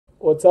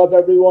What's up,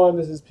 everyone?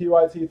 This is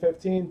PYT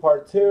 15,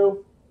 part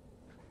 2.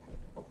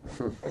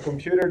 The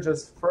computer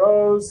just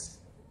froze,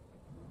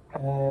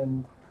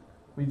 and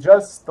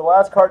the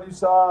last card you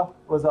saw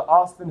was an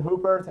Austin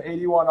Hooper to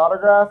 81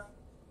 autograph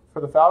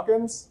for the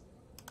Falcons.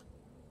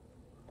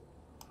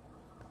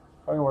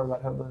 Don't worry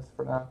about headless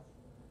for now.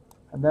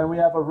 And then we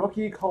have a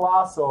rookie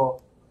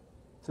Colossal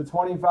to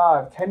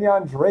 25,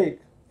 Kenyon Drake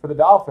for the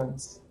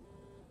Dolphins.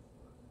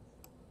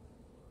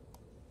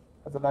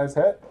 That's a nice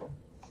hit.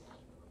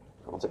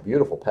 Oh, it's a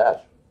beautiful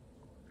patch.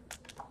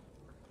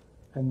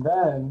 And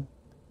then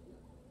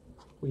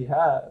we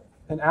have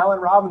an Allen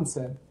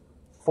Robinson,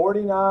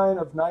 49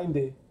 of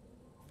 90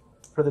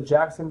 for the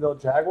Jacksonville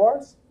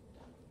Jaguars.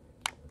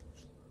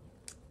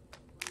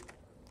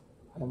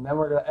 And then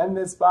we're going to end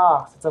this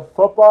box. It's a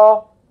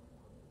football,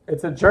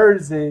 it's a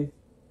jersey,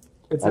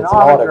 it's an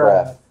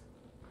autograph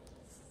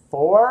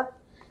for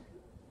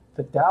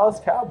the Dallas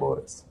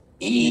Cowboys.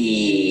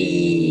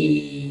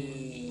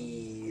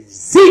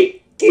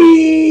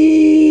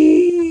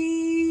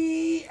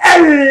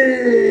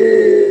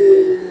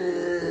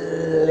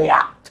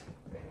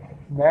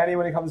 Manny,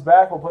 when he comes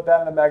back, we'll put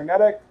that in a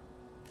magnetic.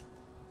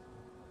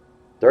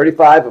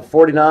 35 of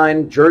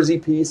 49, jersey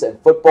piece and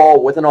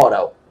football with an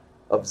auto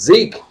of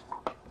Zeke.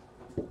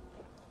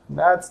 And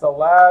that's the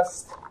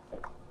last.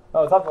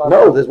 Oh, it's not the last.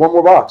 No, there's one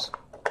more box.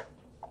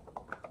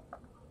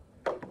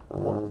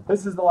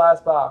 This is the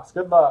last box.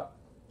 Good luck.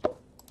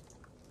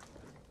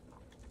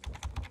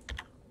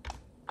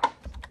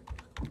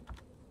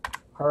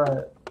 All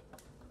right.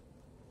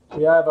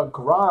 We have a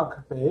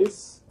Gronk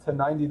base to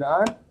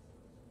 99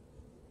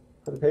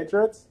 for the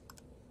Patriots.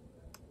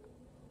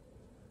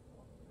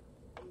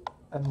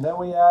 And then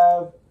we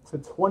have to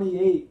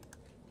 28,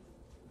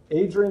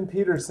 Adrian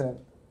Peterson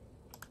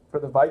for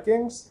the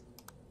Vikings.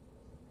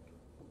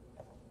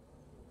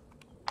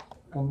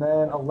 And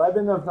then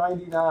 11 of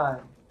 99,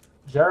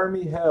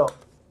 Jeremy Hill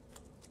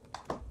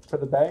for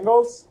the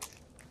Bengals.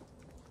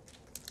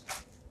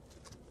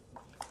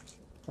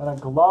 And a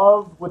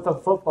glove with a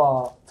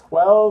football,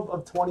 12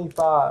 of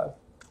 25,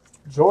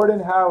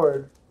 Jordan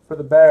Howard for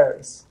the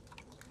Bears.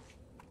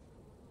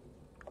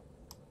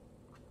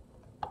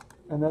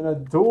 And then a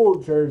dual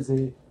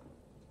jersey,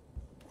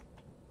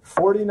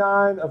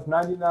 49 of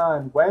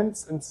 99,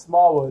 Wentz and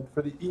Smallwood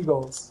for the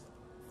Eagles.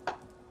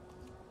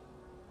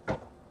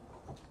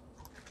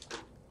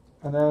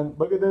 And then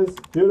look at this,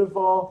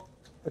 beautiful,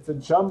 it's a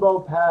jumbo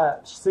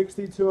patch,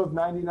 62 of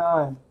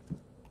 99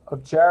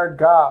 of Jared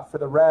Goff for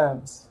the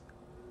Rams.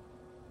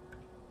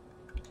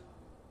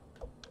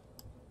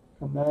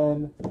 And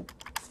then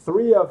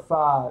 3 of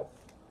 5,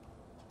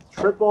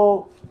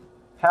 triple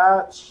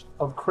patch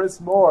of Chris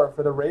Moore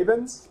for the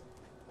Ravens.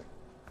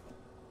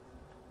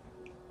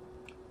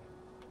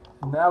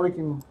 And now we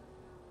can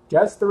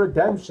guess the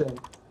redemption.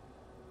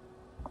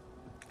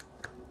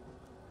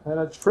 And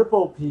a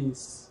triple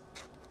piece,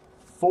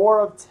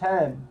 4 of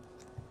 10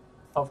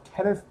 of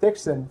Kenneth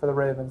Dixon for the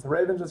Ravens. The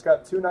Ravens just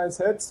got 2 nice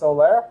hits,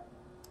 Solaire.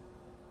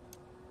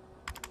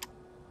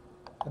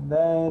 And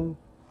then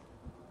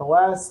the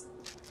last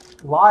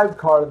live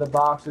card of the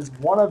box is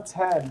 1 of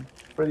 10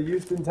 for the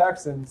Houston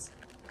Texans,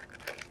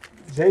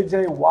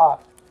 J.J.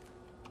 Watt.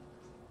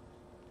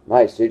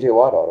 Nice, J.J.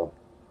 Watt auto.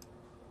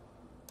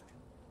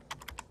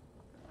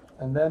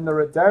 And then the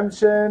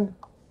redemption,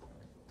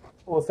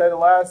 we'll say the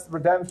last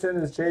redemption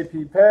is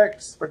J.P.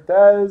 Picks for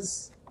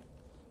Dez.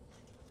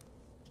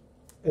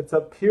 It's a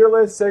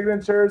Peerless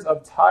Signatures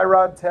of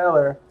Tyrod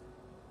Taylor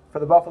for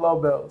the Buffalo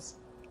Bills.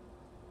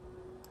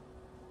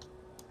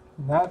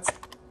 And that's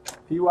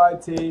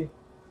PYT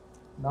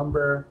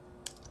number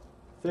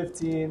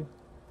 15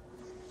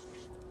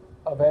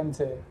 of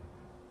NT.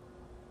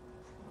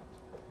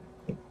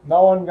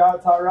 No one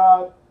got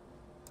Tyrod.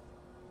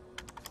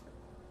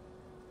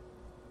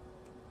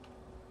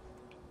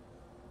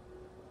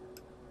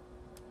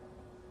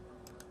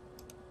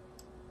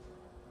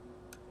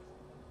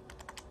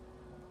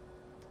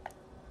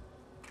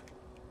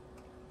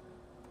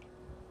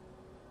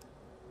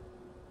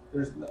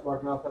 There's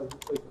marking off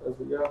as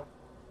we go.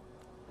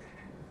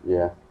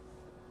 Yeah.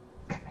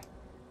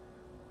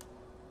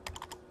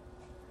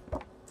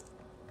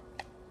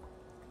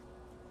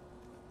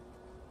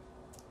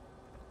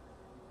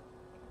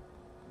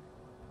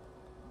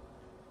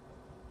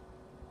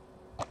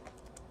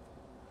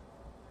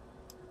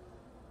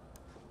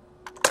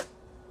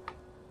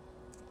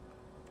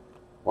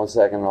 One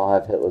second and I'll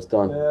have hitless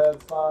done. Yeah,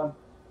 it's fine.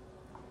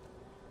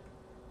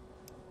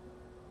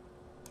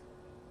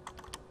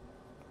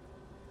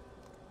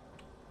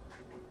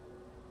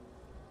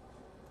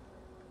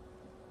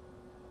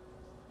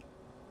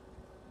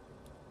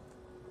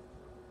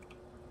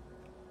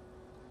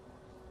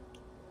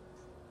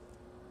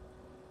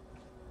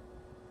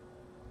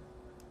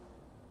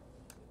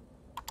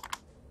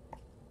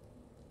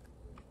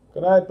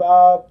 Good night,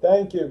 Bob.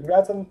 Thank you.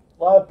 Congrats on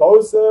a lot of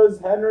Bosa's,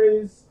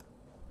 Henrys,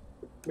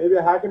 maybe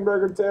a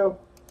Hackenberg or 2.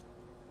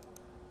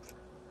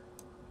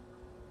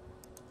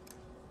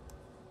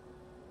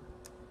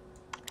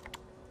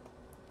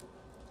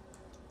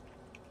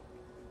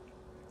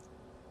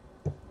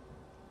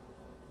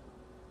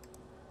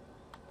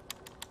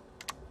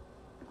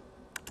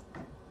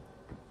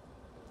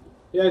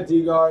 Yeah,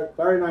 D-Guard.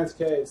 Very nice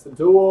case. The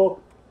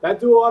dual. That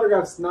dual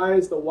autograph's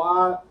nice. The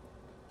Watt.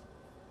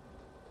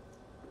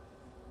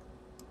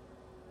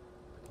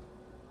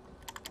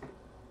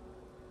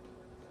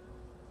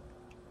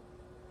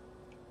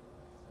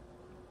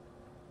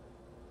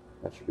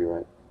 That should be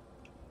right.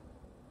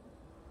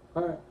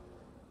 All right.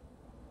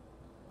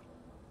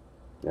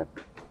 Yep.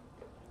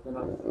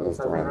 That's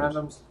our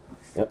randoms.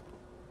 Yep.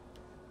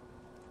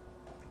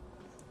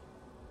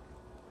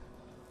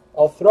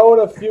 I'll throw in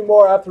a few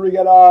more after we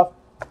get off.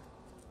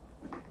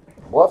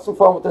 We'll have some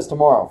fun with this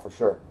tomorrow, for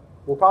sure.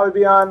 We'll probably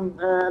be on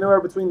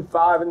anywhere between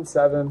 5 and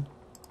 7.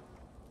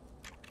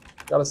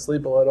 Gotta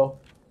sleep a little.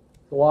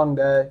 It's a long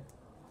day.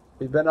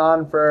 We've been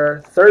on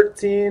for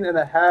 13 and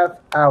a half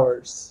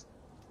hours.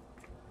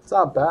 It's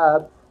not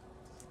bad.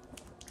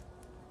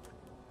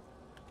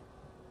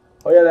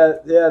 Oh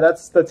yeah,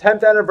 that's the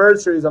 10th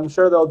anniversaries. I'm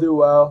sure they'll do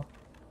well.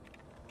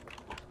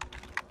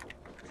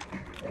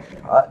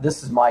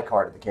 This is my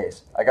card of the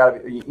case. I gotta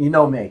be, you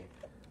know me.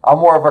 I'm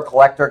more of a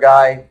collector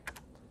guy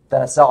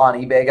than a sell on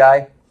eBay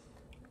guy,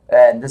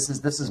 and this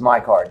is my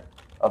card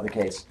of the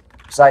case.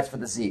 Besides for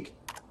the Zeke,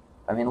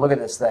 I mean, look at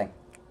this thing.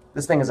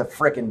 This thing is a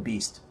frickin'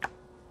 beast.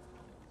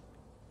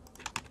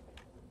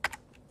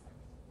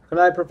 Good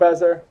night,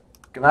 Professor.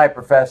 Good night,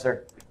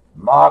 Professor.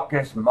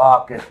 Marcus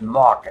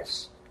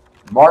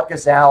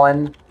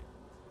Allen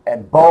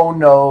and Bo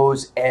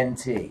Nose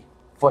NT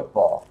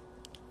football.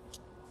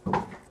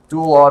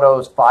 Dual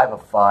autos, 5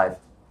 of 5.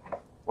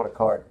 What a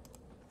card.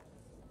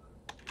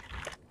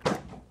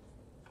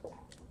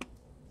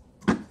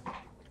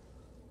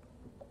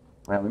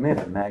 Man, we may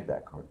have magged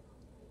that card.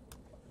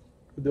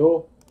 The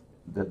dual?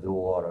 The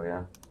dual auto,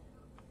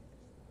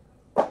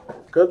 yeah.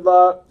 Good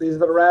luck. These are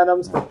the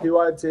randoms for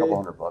PYT. A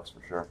couple $100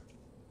 for sure.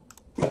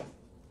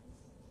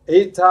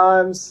 8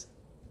 times.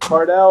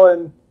 Cardell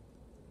and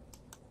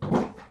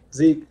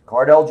Zeke.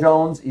 Cardell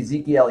Jones,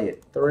 Ezekiel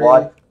Elliott. 3,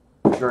 Quad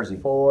jersey.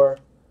 4,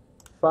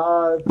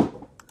 5,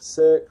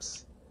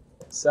 6,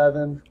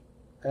 7,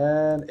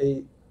 and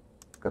 8.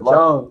 Good luck.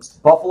 Jones.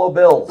 Buffalo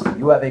Bills,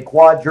 you have a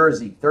quad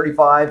jersey,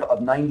 35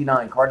 of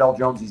 99. Cardell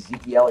Jones,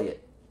 Ezekiel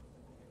Elliott.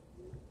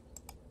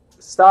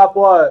 Stop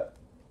what?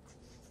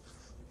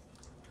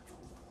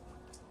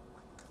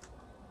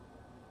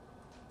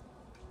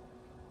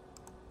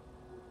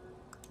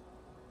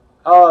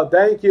 Oh,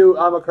 thank you,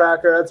 I'm a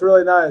Cracker. That's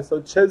really nice.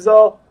 So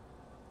Chisel,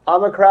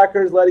 I'm a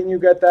Cracker is letting you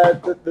get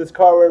this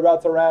card we're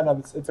about to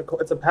random. It's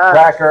a pack.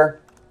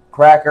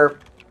 Cracker.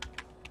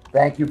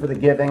 Thank you for the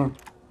giving.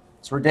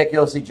 It's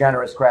ridiculously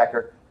generous,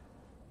 Cracker.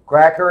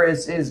 Cracker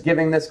is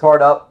giving this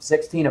card up,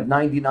 16 of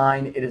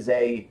 99.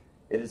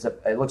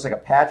 It looks like a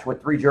patch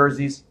with 3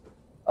 jerseys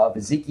of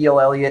Ezekiel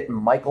Elliott and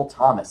Michael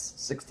Thomas,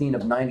 16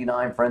 of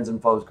 99 friends and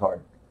foes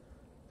card.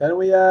 Then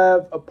we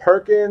have a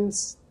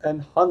Perkins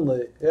and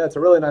Hundley. Yeah, it's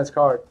a really nice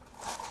card.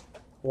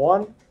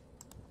 1.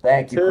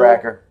 Thank you, 2,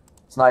 Cracker.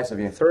 It's nice of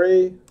you.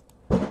 3,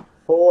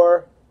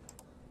 4,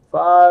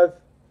 5,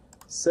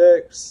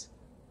 6,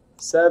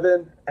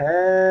 7,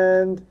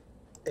 and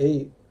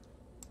 8.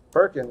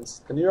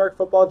 Perkins, the New York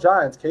Football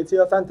Giants, KT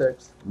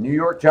Authentics. New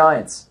York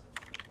Giants.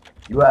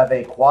 You have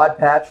a quad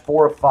patch,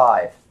 4 of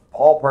 5.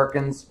 Paul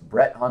Perkins,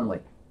 Brett Hundley.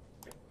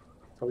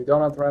 So we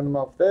don't have to random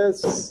off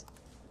this.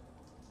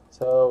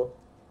 So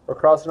we're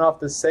crossing off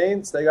the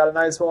Saints. They got a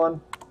nice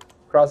one.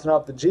 Crossing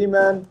off the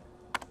G-Men.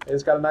 They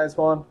just got a nice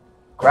one.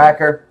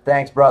 Cracker,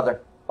 thanks,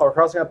 brother. Oh, we're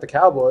crossing off the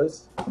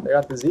Cowboys. They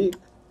got the Zeke.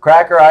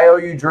 Cracker, I owe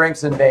you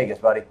drinks in Vegas,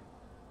 buddy.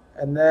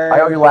 And then I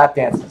owe you lap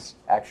dances,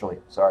 actually.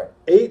 Sorry.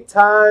 8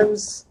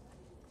 times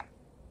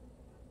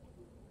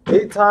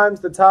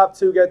the top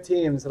 2 get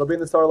teams. It'll be in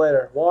the store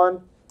later.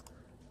 1,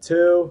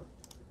 2,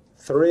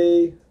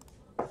 3,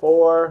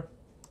 4,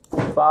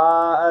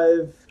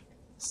 5,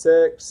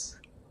 6,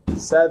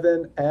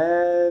 7,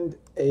 and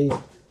 8.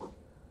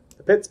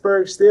 The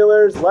Pittsburgh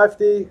Steelers,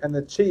 lefty, and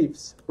the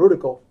Chiefs,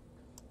 Rudical.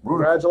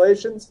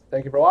 Congratulations.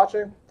 Thank you for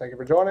watching. Thank you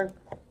for joining.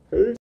 Peace.